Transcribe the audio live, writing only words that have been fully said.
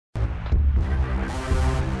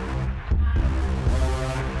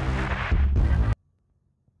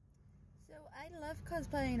love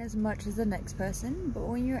cosplaying as much as the next person, but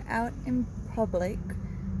when you're out in public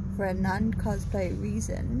for a non-cosplay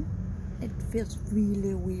reason, it feels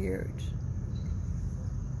really weird.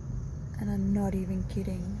 And I'm not even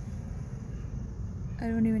kidding. I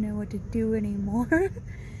don't even know what to do anymore.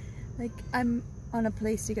 Like, I'm on a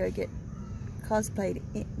place to go get cosplayed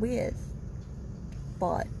with,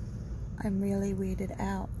 but I'm really weirded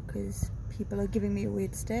out because people are giving me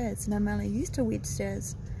weird stares, and I'm only used to weird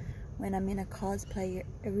stares when I'm in a cosplay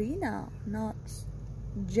arena, not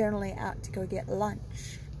generally out to go get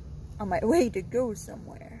lunch on my way to go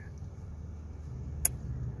somewhere.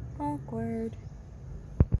 Awkward.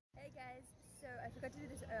 Hey guys, so I forgot to do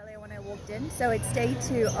this earlier when I walked in. So it's day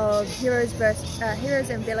 2 of Heroes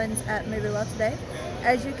and Villains at Movieworld today.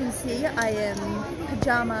 As you can see, I am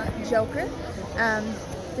Pajama Joker.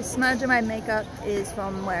 The smudge of my makeup is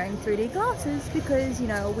from wearing 3D glasses because, you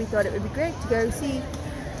know, we thought it would be great to go see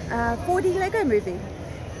a 4D Lego movie.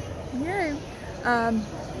 You know,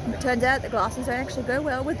 it turns out the glasses don't actually go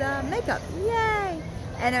well with makeup. Yay!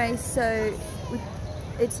 Anyway, so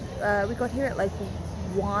we got here at like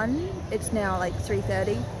 1. It's now like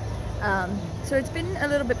 3:30. So it's been a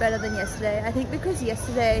little bit better than yesterday. I think because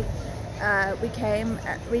yesterday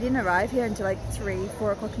we didn't arrive here until like 3,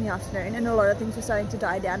 4 o'clock in the afternoon, and a lot of things were starting to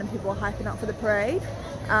die down and people were hyping up for the parade.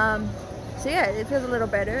 So yeah, it feels a little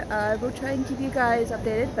better. We'll try and keep you guys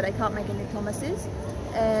updated, but I can't make any promises.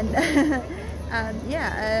 And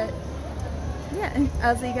yeah,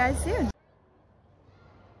 I'll see you guys soon.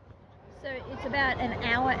 So it's about an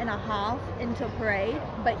hour and a half until parade,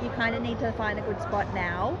 but you kind of need to find a good spot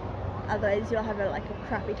now. Otherwise you'll have like a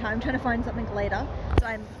crappy time trying to find something later. So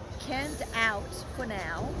I'm camped out for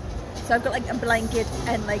now. So I've got like a blanket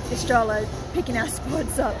and like the stroller picking our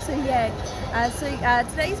spots up. So yeah,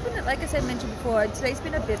 today's been, like I said, mentioned before, today's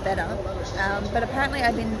been a bit better. But apparently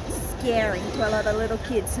I've been scaring to a lot of little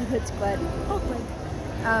kids, so that's quite awkward.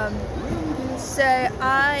 So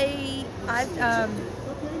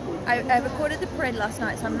I recorded the parade last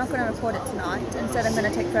night, so I'm not going to record it tonight. Instead, I'm going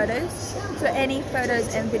to take photos. So any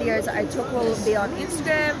photos and videos that I took will be on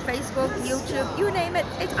Instagram, Facebook, YouTube, you name it,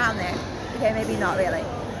 it's on there. Okay, maybe not really.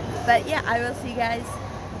 But yeah, I will see you guys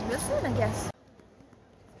real soon, I guess.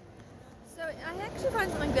 So I actually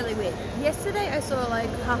found something really weird. Yesterday I saw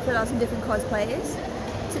like half a dozen different cosplayers.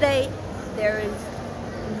 Today there is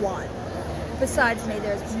one. Besides me,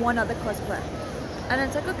 there's one other cosplayer. And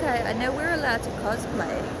it's like, okay, I know we're allowed to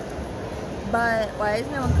cosplay, but why is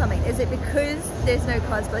no one coming? Is it because there's no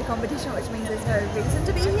cosplay competition, which means there's no reason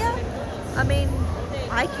to be here? I mean,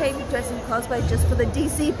 I came dressed in cosplay just for the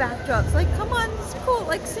DC backdrops. Like, come on, it's cool.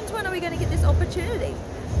 Like, since when are we going to get this opportunity?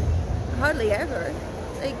 Hardly ever.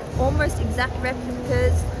 Like, almost exact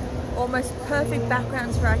replicas, almost perfect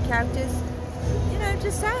backgrounds for our characters. You know,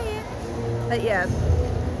 just saying. But yeah,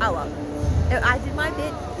 oh well. I did my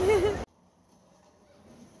bit.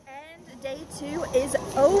 And day 2 is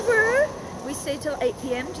over. We stayed till 8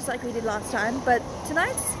 PM just like we did last time, but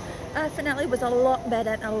tonight's finale was a lot better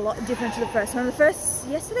and a lot different to the first one.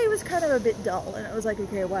 Yesterday was kind of a bit dull, and it was like,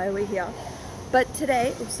 okay, why are we here? But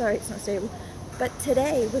today, oh sorry, it's not stable. But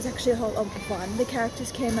today was actually a whole lot of fun. The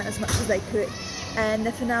characters came out as much as they could, and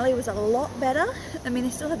the finale was a lot better. I mean, they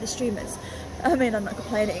still have the streamers. I mean, I'm not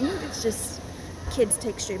complaining. It's just kids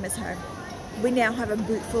take streamers home. We now have a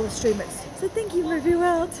boot full of streamers, so thank you,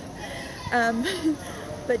 Movieworld.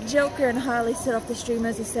 But Joker and Harley set off the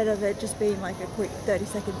streamers instead of it just being like a quick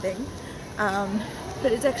 30-second thing.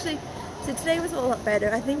 But it's actually, so today was a lot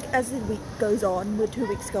better. I think as the week goes on, the 2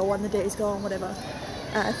 weeks go on, the days go on, whatever,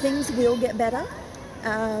 things will get better.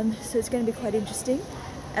 So it's going to be quite interesting.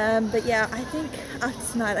 But yeah, I think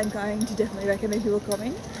after tonight I'm going to definitely recommend people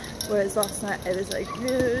coming. Whereas last night I was like,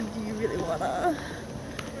 do you really wanna?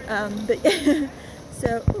 But yeah,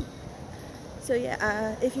 so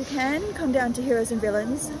yeah, if you can, come down to Heroes and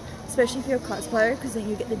Villains, especially if you're a cosplayer, because then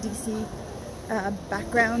you get the DC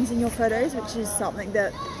backgrounds in your photos, which is something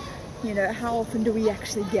that, you know, how often do we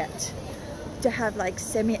actually get to have like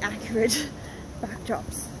semi-accurate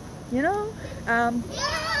backdrops, you know?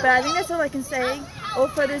 But I think that's all I can say. All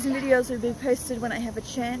photos and videos will be posted when I have a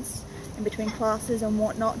chance, in between classes and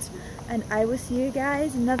whatnot, and I will see you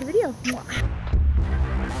guys in another video. Mwah.